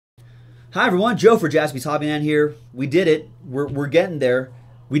Hi everyone, Joe for Jaspy's Hobbyland here. We did it. We're getting there.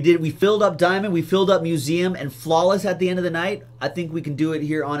 We filled up Diamond, we filled up Museum, and Flawless at the end of the night. I think we can do it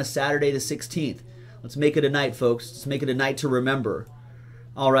here on a Saturday the 16th. Let's make it a night, folks. Let's make it a night to remember.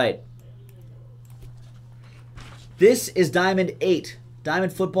 All right. This is Diamond 8.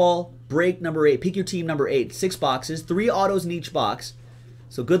 Diamond Football Break number 8. Pick your team number 8. 6 boxes, 3 autos in each box.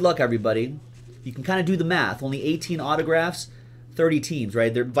 So good luck, everybody. You can kind of do the math. Only 18 autographs, 30 teams,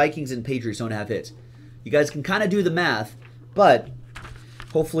 right? The Vikings and Patriots don't have hits. You guys can kind of do the math, but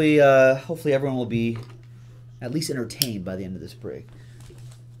hopefully everyone will be at least entertained by the end of this break.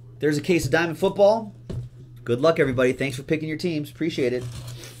 There's a case of Diamond Football. Good luck, everybody. Thanks for picking your teams. Appreciate it.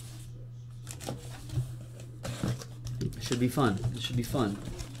 It should be fun. It should be fun.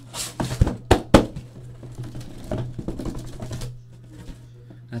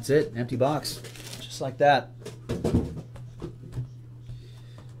 That's it. Empty box. Just like that.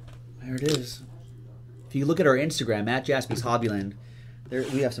 There it is. If you look at our Instagram, at Jaspy's Hobbyland, there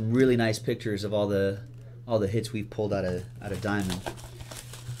we have some really nice pictures of all the hits we've pulled out of Diamond.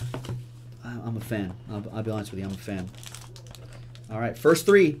 I'm a fan. I'll be honest with you, I'm a fan. All right, first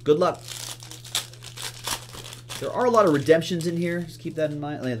 3. Good luck. There are a lot of redemptions in here. Just keep that in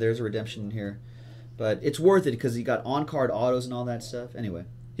mind. Oh, there's a redemption in here, but it's worth it because you got on-card autos and all that stuff. Anyway,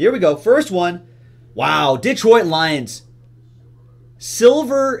 here we go. First one. Wow, Detroit Lions.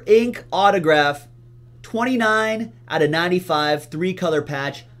 Silver ink autograph, 29 out of 95, 3-color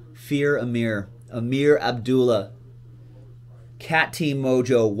patch, Fear Amir. Amir Abdullah. Cat Team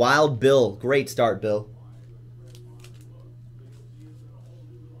Mojo, Wild Bill. Great start, Bill.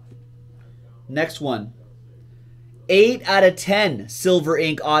 Next one. 8 out of 10, silver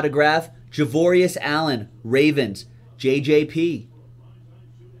ink autograph, Javorius Allen, Ravens, JJP.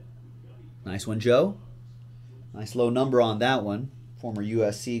 Nice one, Joe. Nice low number on that one. Former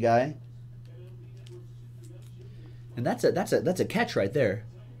USC guy. And that's a catch right there.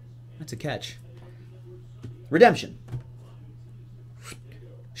 That's a catch. Redemption.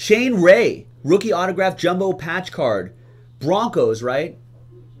 Shane Ray, rookie autograph jumbo patch card. Broncos, right?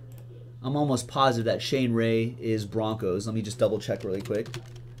 I'm almost positive that Shane Ray is Broncos. Let me just double check really quick.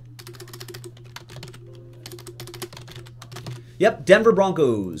 Yep, Denver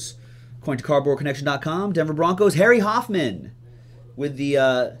Broncos. According to CardboardConnection.com, Denver Broncos, Harry Hoffman with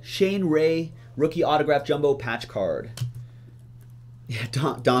the Shane Ray rookie autograph jumbo patch card. Yeah,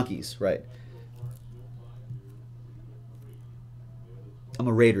 Donkeys, right. I'm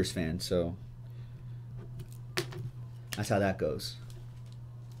a Raiders fan, so that's how that goes.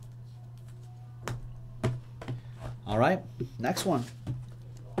 All right, next one.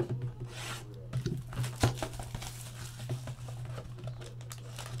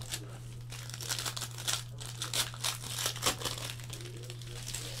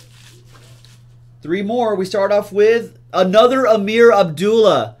 Three more. We start off with another Amir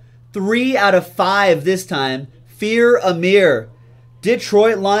Abdullah. 3 out of 5 this time. Fear Amir.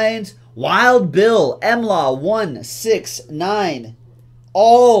 Detroit Lions, Wild Bill, MLaw 169.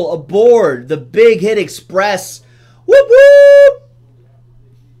 All aboard the Big Hit Express. Whoop whoop!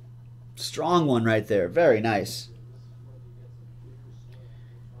 Strong one right there. Very nice.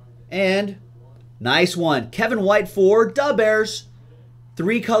 And nice one. Kevin White for Da Bears.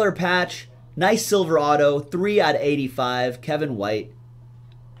 3-color patch. Nice silver auto. 3 out of 85. Kevin White.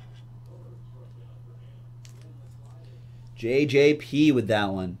 JJP with that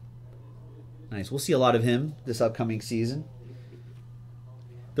one. Nice. We'll see a lot of him this upcoming season.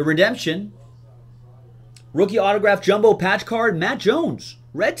 The redemption. Rookie autograph jumbo patch card, Matt Jones.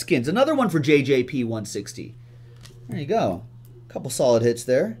 Redskins. Another one for JJP 160. There you go. A couple solid hits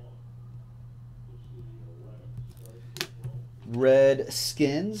there.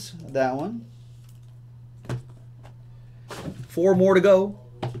 Redskins. That one. 4 more to go.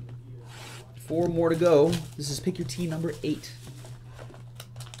 4 more to go. This is pick your team number 8.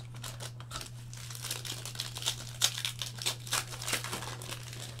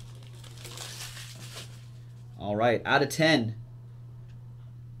 All right, out of 10.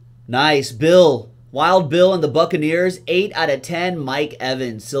 Nice, Bill. Wild Bill and the Buccaneers. 8 out of 10, Mike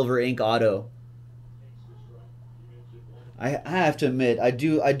Evans, silver ink auto. I have to admit, I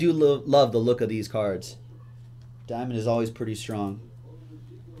do love the look of these cards. Diamond is always pretty strong.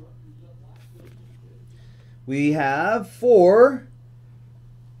 We have for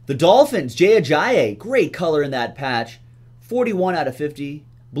the Dolphins, Jay Ajayi. Great color in that patch. 41 out of 50.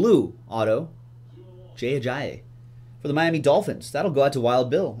 Blue auto. Jay Ajayi. For the Miami Dolphins. That'll go out to Wild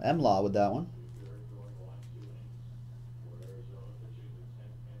Bill. MLaw with that one.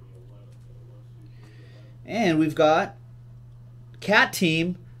 And we've got Cat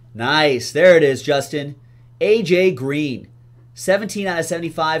Team Nice. There it is, Justin. AJ Green. 17 out of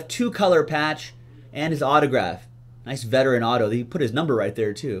 75. 2-color patch. And his autograph. Nice veteran auto. He put his number right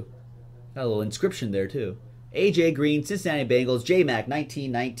there, too. Got a little inscription there, too. AJ Green, Cincinnati Bengals, J-Mac,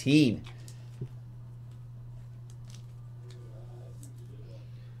 1919.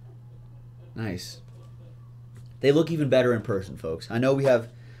 Nice. They look even better in person, folks. I know we have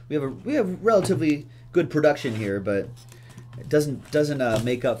relatively good production here, but it doesn't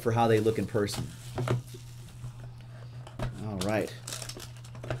make up for how they look in person. All right.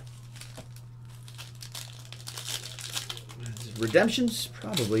 Redemptions?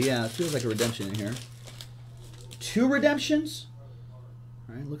 Probably, yeah. It feels like a redemption in here. 2 redemptions?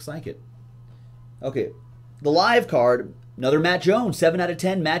 All right, looks like it. Okay, the live card, another Matt Jones. 7 out of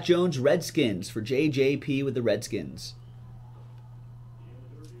 10, Matt Jones, Redskins for JJP with the Redskins.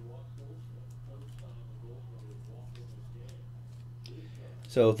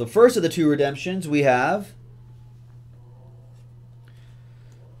 So the first of the 2 redemptions we have.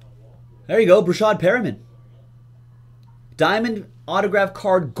 There you go, Brashad Perriman. Diamond autograph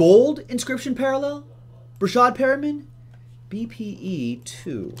card gold inscription parallel. Brashad Perriman. BPE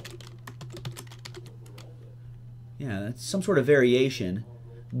 2. Yeah, that's some sort of variation.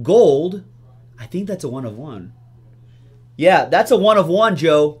 Gold. I think that's a 1 of 1. Yeah, that's a 1 of 1,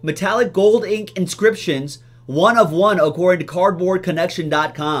 Joe. Metallic gold ink inscriptions. 1 of 1 according to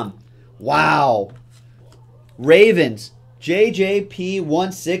cardboardconnection.com. Wow. Ravens. JJP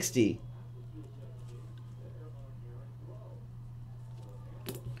 160.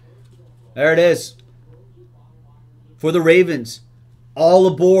 There it is. For the Ravens. All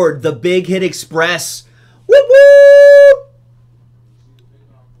aboard the Big Hit Express. Whoop whoop!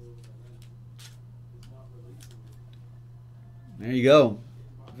 There you go.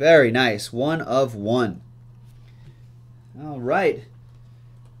 Very nice. 1 of 1. All right.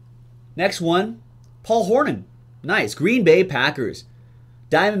 Next one. Paul Hornung. Nice. Green Bay Packers.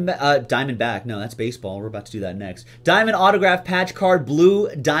 Diamondback. No, that's baseball. We're about to do that next. Diamond autograph patch card. Blue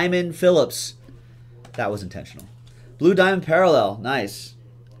Diamond Phillips. That was intentional. Blue Diamond parallel. Nice.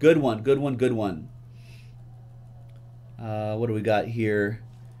 Good one. Good one. Good one. What do we got here?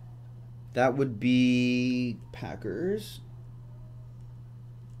 That would be Packers.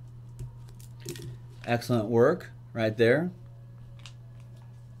 Excellent work right there.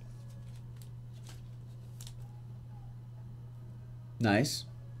 Nice.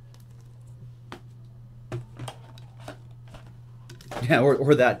 Yeah,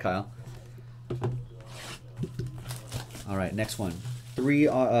 or that, Kyle. All right, next one.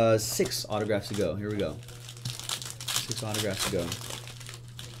 6 autographs to go. Here we go. 6 autographs to go.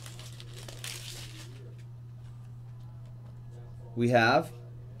 We have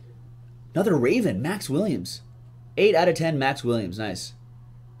another Raven, Max Williams. 8 out of 10, Max Williams. Nice.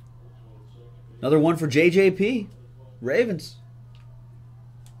 Another one for JJP. Ravens.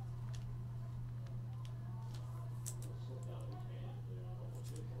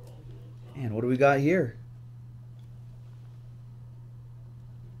 And what do we got here?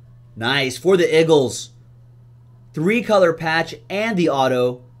 Nice. For the Eagles. 3-color patch and the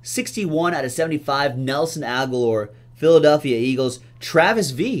auto. 61 out of 75, Nelson Aguilar. Philadelphia Eagles.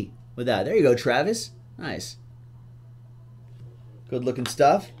 Travis V with that. There you go, Travis. Nice. Good looking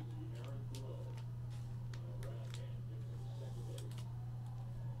stuff.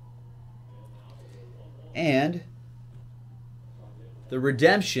 And the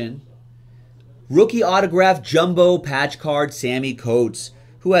redemption. Rookie autograph jumbo patch card, Sammy Coates.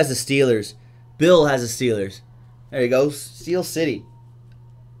 Who has the Steelers? Bill has the Steelers. There you go, Steel City.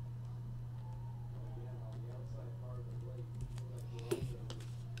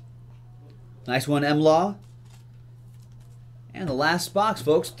 Nice one, M-Law. And the last box,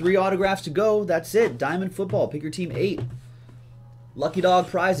 folks. 3 autographs to go. That's it. Diamond Football. Pick your team 8. Lucky Dog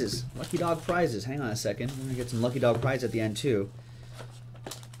prizes. Lucky Dog prizes. Hang on a second. We're going to get some Lucky Dog prizes at the end, too.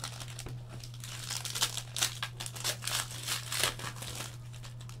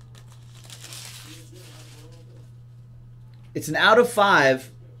 It's an out of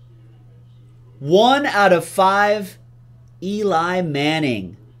 5. 1 out of 5, Eli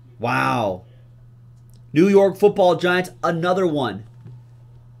Manning. Wow. New York Football Giants, another one.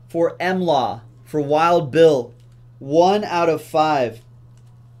 For M-Law, for Wild Bill. 1 out of 5.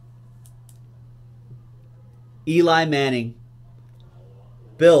 Eli Manning.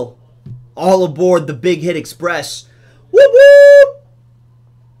 Bill, all aboard the Big Hit Express. Whoop whoop!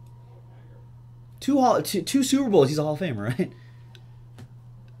 Two Super Bowls. He's a Hall of Famer, right?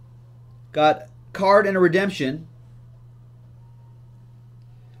 Got card and a redemption.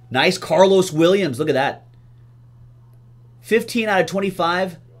 Nice Carlos Williams. Look at that. 15 out of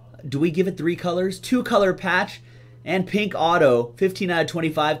 25. Do we give it 3 colors? 2 color patch and pink auto. 15 out of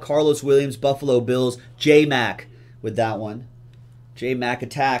 25. Carlos Williams, Buffalo Bills. J-Mac with that one. J-Mac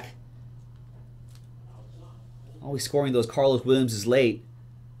attack. Always scoring those Carlos Williams is late.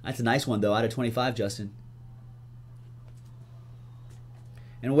 That's a nice one, though, out of 25, Justin.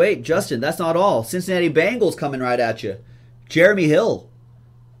 And wait, Justin, that's not all. Cincinnati Bengals coming right at you. Jeremy Hill.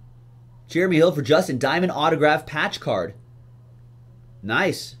 Jeremy Hill for Justin. Diamond autograph patch card.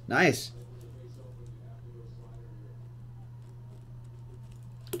 Nice, nice.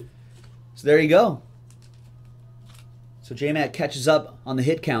 So there you go. So J-Mac catches up on the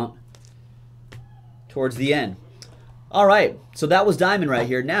hit count towards the end. All right, so that was Diamond right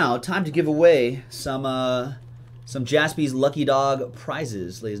here. Now, time to give away some Jaspy's Lucky Dog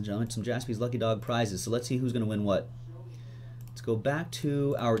prizes, ladies and gentlemen. Some Jaspy's Lucky Dog prizes. So let's see who's going to win what. Let's go back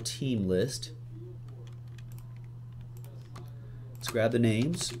to our team list. Let's grab the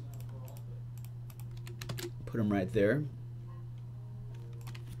names. Put them right there.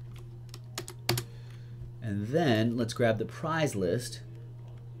 And then let's grab the prize list,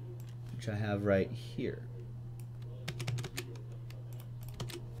 which I have right here.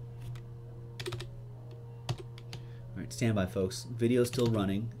 All right, stand by, folks. Video's still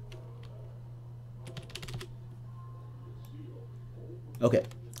running. Okay,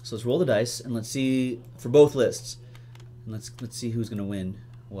 so let's roll the dice and let's see for both lists. And let's see who's gonna win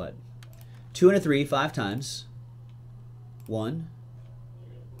what. 2 and a 3, 5 times. 1,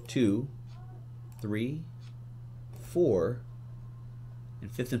 2, 3, 4,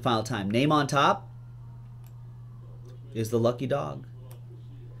 and 5th and final time. Name on top is the lucky dog.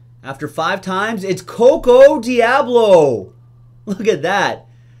 After 5 times, it's Coco Diablo. Look at that.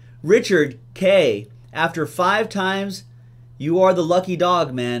 Richard K. After 5 times, you are the lucky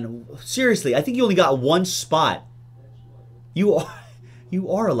dog, man. Seriously, I think you only got 1 spot. You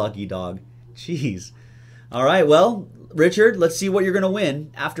are a lucky dog. Jeez. All right, well, Richard, let's see what you're going to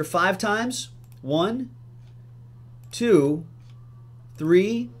win. After 5 times, 1, 2,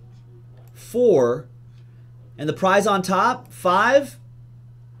 3, 4, and the prize on top, 5.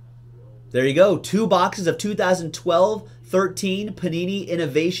 There you go. 2 boxes of 2012-13 Panini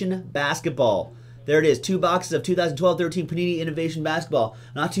Innovation Basketball. There it is. 2 boxes of 2012-13 Panini Innovation Basketball.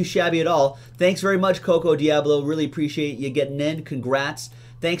 Not too shabby at all. Thanks very much, Coco Diablo. Really appreciate you getting in. Congrats.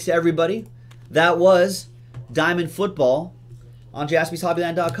 Thanks to everybody. That was Diamond Football on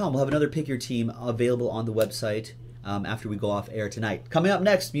JaspysHobbyland.com. We'll have another Pick Your Team available on the website after we go off air tonight. Coming up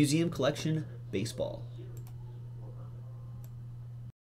next, Museum Collection Baseball.